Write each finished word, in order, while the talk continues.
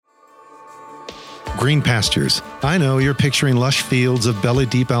green pastures. I know you're picturing lush fields of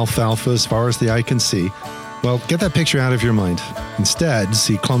belly-deep alfalfa as far as the eye can see. Well, get that picture out of your mind. Instead,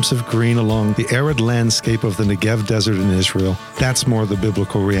 see clumps of green along the arid landscape of the Negev Desert in Israel. That's more the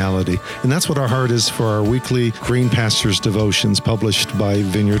biblical reality. And that's what our heart is for our weekly Green Pastures devotions published by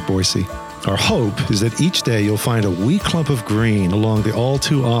Vineyard Boise. Our hope is that each day you'll find a wee clump of green along the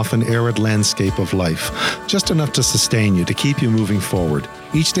all-too-often arid landscape of life, just enough to sustain you, to keep you moving forward.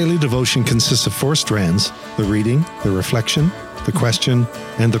 Each daily devotion consists of 4 strands: the reading, the reflection, the question,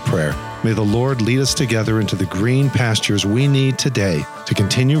 and the prayer. May the Lord lead us together into the green pastures we need today to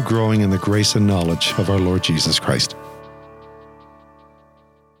continue growing in the grace and knowledge of our Lord Jesus Christ.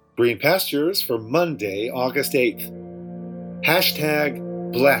 Green Pastures for Monday, August 8th.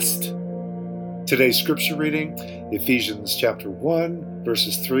 #blessed. Today's scripture reading, Ephesians chapter 1,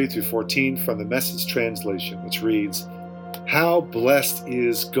 verses 3 through 14 from the Message translation, which reads, "How blessed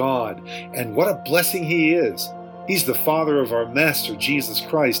is God, and what a blessing He is! He's the Father of our Master, Jesus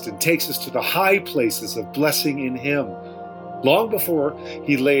Christ, and takes us to the high places of blessing in Him. Long before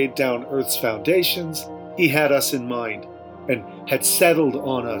He laid down earth's foundations, He had us in mind, and had settled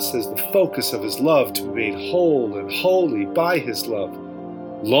on us as the focus of His love to be made whole and holy by His love.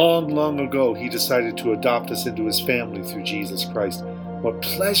 Long, long ago, He decided to adopt us into His family through Jesus Christ. What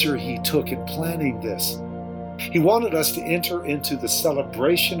pleasure He took in planning this! He wanted us to enter into the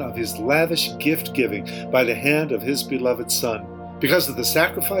celebration of His lavish gift-giving by the hand of His beloved Son. Because of the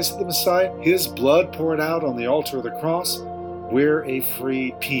sacrifice of the Messiah, His blood poured out on the altar of the cross, we're a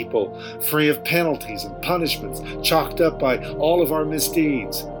free people, free of penalties and punishments chalked up by all of our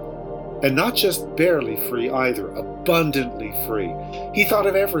misdeeds. And not just barely free either, abundantly free. He thought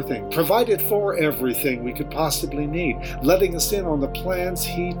of everything, provided for everything we could possibly need, letting us in on the plans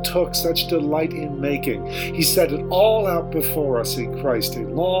He took such delight in making. He set it all out before us in Christ, a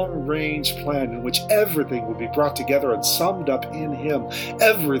long-range plan in which everything would be brought together and summed up in Him,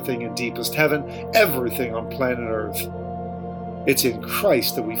 everything in deepest heaven, everything on planet Earth. It's in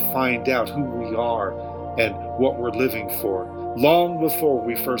Christ that we find out who we are and what we're living for. Long before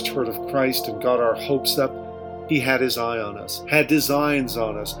we first heard of Christ and got our hopes up, He had His eye on us, had designs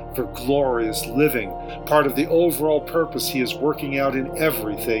on us for glorious living, part of the overall purpose He is working out in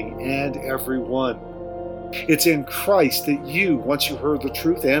everything and everyone. It's in Christ that you, once you heard the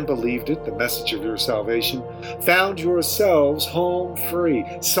truth and believed it, the message of your salvation, found yourselves home free,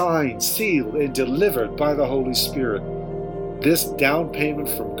 signed, sealed, and delivered by the Holy Spirit. This down payment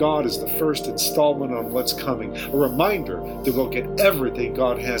from God is the first installment on what's coming, a reminder that we'll get everything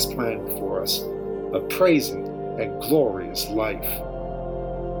God has planned for us, a praising and glorious life.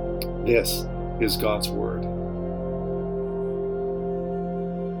 This is God's Word.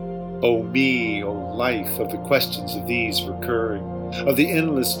 O me, O life, of the questions of these recurring, of the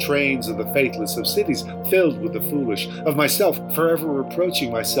endless trains of the faithless, of cities filled with the foolish, of myself forever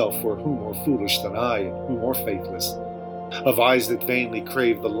reproaching myself for who more foolish than I, and who more faithless, of eyes that vainly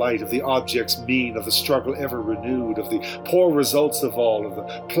crave the light, of the objects mean, of the struggle ever renewed, of the poor results of all, of the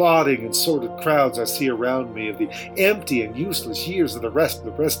plodding and sordid crowds I see around me, of the empty and useless years of the rest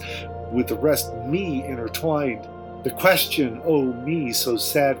with the rest me intertwined. The question, O me, so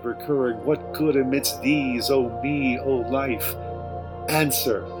sad recurring, what good amidst these, O me, O life?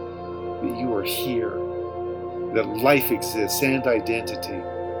 Answer, that you are here, that life exists and identity,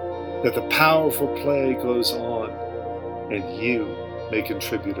 that the powerful play goes on, and you may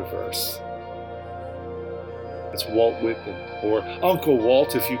contribute a verse. It's Walt Whitman, or Uncle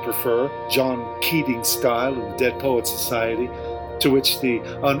Walt if you prefer, John Keating style in the Dead Poets Society, to which the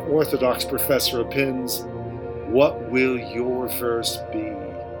unorthodox professor appends, "What will your verse be?"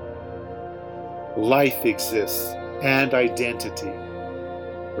 Life exists and identity.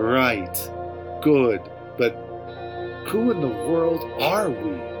 Right, good, but who in the world are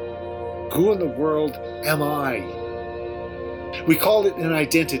we? Who in the world am I? We call it an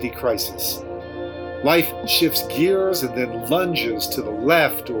identity crisis. Life shifts gears and then lunges to the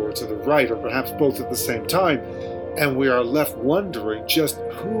left or to the right, or perhaps both at the same time, and we are left wondering just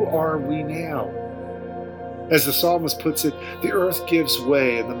who are we now? As the psalmist puts it, the earth gives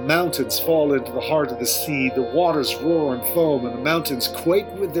way and the mountains fall into the heart of the sea, the waters roar and foam and the mountains quake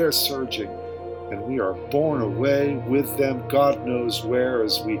with their surging, and we are borne away with them God knows where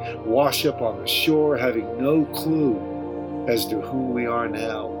as we wash up on the shore, having no clue as to who we are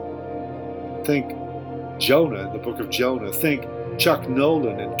now. Think Jonah in the book of Jonah. Think Chuck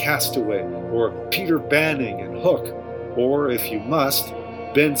Nolan in Castaway, or Peter Banning in Hook, or, if you must,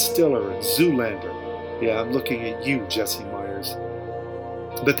 Ben Stiller in Zoolander. Yeah, I'm looking at you, Jesse Myers.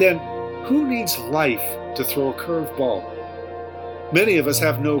 But then, who needs life to throw a curveball? Many of us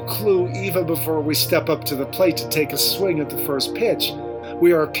have no clue even before we step up to the plate to take a swing at the first pitch.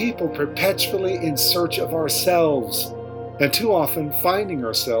 We are people perpetually in search of ourselves, and too often finding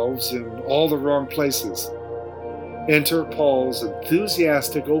ourselves in all the wrong places. Enter Paul's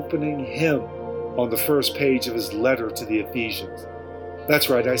enthusiastic opening hymn on the first page of his letter to the Ephesians. That's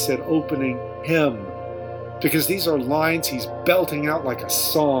right, I said opening hymn, because these are lines he's belting out like a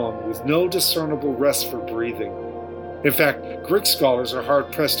song with no discernible rest for breathing. In fact, Greek scholars are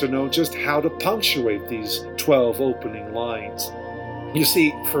hard-pressed to know just how to punctuate these 12 opening lines. You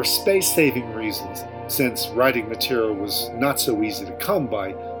see, for space-saving reasons, since writing material was not so easy to come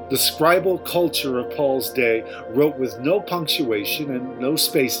by, the scribal culture of Paul's day wrote with no punctuation and no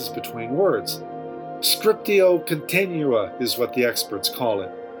spaces between words. Scriptio continua is what the experts call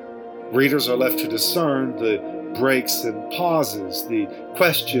it. Readers are left to discern the breaks and pauses, the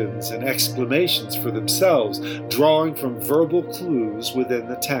questions and exclamations for themselves, drawing from verbal clues within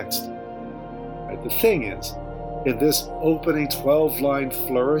the text. And the thing is, in this opening 12-line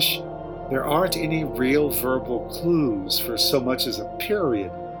flourish, there aren't any real verbal clues for so much as a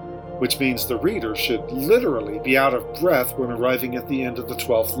period, which means the reader should literally be out of breath when arriving at the end of the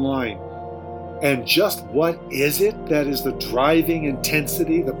 12th line. And just what is it that is the driving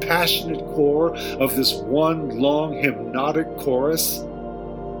intensity, the passionate core of this one long hypnotic chorus?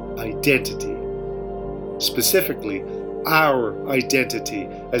 Identity. Specifically, our identity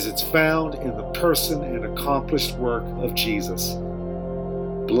as it's found in the person and accomplished work of Jesus.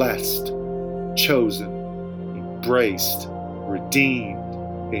 Blessed, chosen, embraced,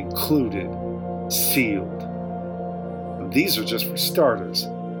 redeemed, included, sealed. And these are just for starters.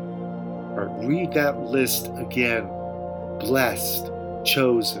 Read that list again. Blessed,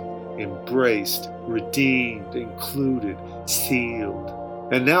 chosen, embraced, redeemed, included, sealed.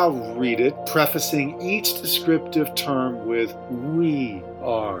 And now read it, prefacing each descriptive term with we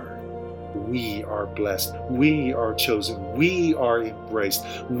are. We are blessed. We are chosen. We are embraced.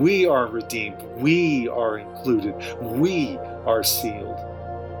 We are redeemed. We are included. We are sealed.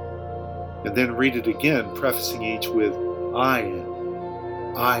 And then read it again, prefacing each with I am.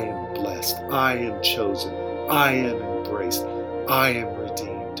 I am blessed. I am chosen. I am embraced. I am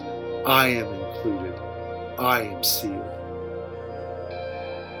redeemed. I am included. I am sealed.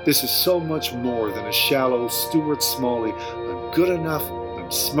 This is so much more than a shallow Stuart Smalley, I'm good enough,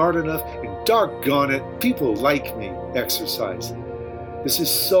 I'm smart enough, and doggone it, people like me exercise. This is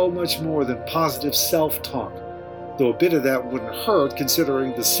so much more than positive self-talk, though a bit of that wouldn't hurt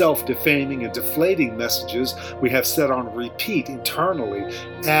considering the self-defaming and deflating messages we have set on repeat internally,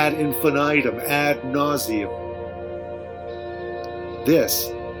 ad infinitum, ad nauseum.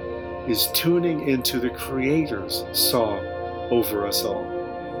 This is tuning into the Creator's song over us all.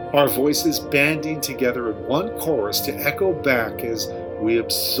 Our voices banding together in one chorus to echo back as we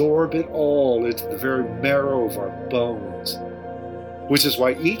absorb it all into the very marrow of our bones. Which is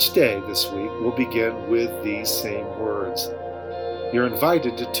why each day this week will begin with these same words. You're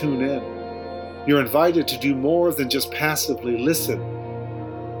invited to tune in. You're invited to do more than just passively listen,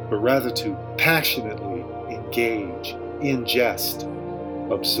 but rather to passionately engage, ingest,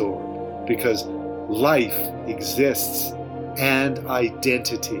 absorb. Because life exists and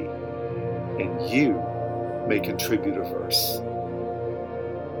identity, and you may contribute a verse.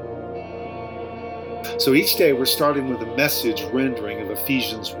 So each day we're starting with a message rendering of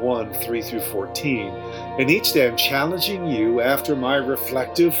Ephesians 1, 3 through 14. And each day I'm challenging you, after my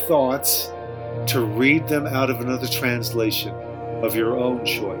reflective thoughts, to read them out of another translation of your own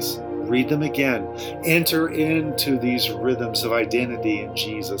choice. Read them again. Enter into these rhythms of identity in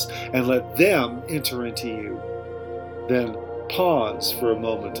Jesus and let them enter into you. Then pause for a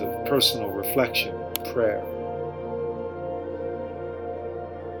moment of personal reflection and prayer.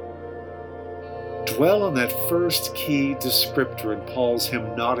 Dwell on that first key descriptor in Paul's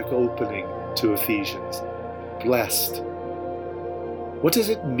hymnotic opening to Ephesians. Blessed. What does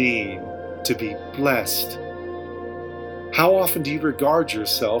it mean to be blessed? How often do you regard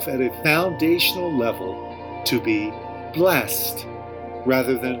yourself at a foundational level to be blessed,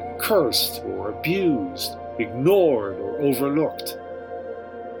 rather than cursed or abused, ignored or overlooked?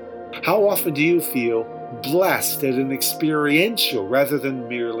 How often do you feel blessed at an experiential rather than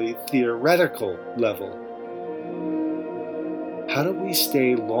merely theoretical level? How do we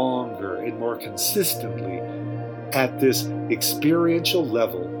stay longer and more consistently at this experiential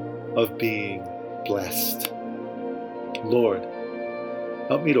level of being blessed? Lord,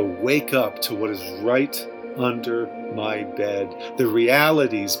 help me to wake up to what is right under my bed. The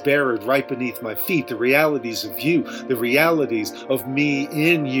realities buried right beneath my feet, the realities of you, the realities of me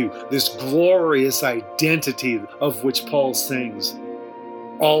in you, this glorious identity of which Paul sings.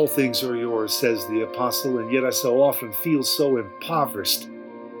 All things are yours, says the apostle, and yet I so often feel so impoverished,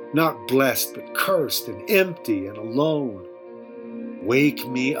 not blessed, but cursed and empty and alone. Wake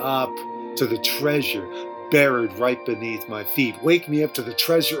me up to the treasure buried right beneath my feet. Wake me up to the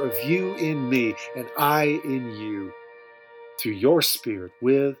treasure of you in me and I in you, through your Spirit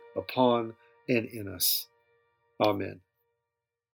with, upon, and in us. Amen.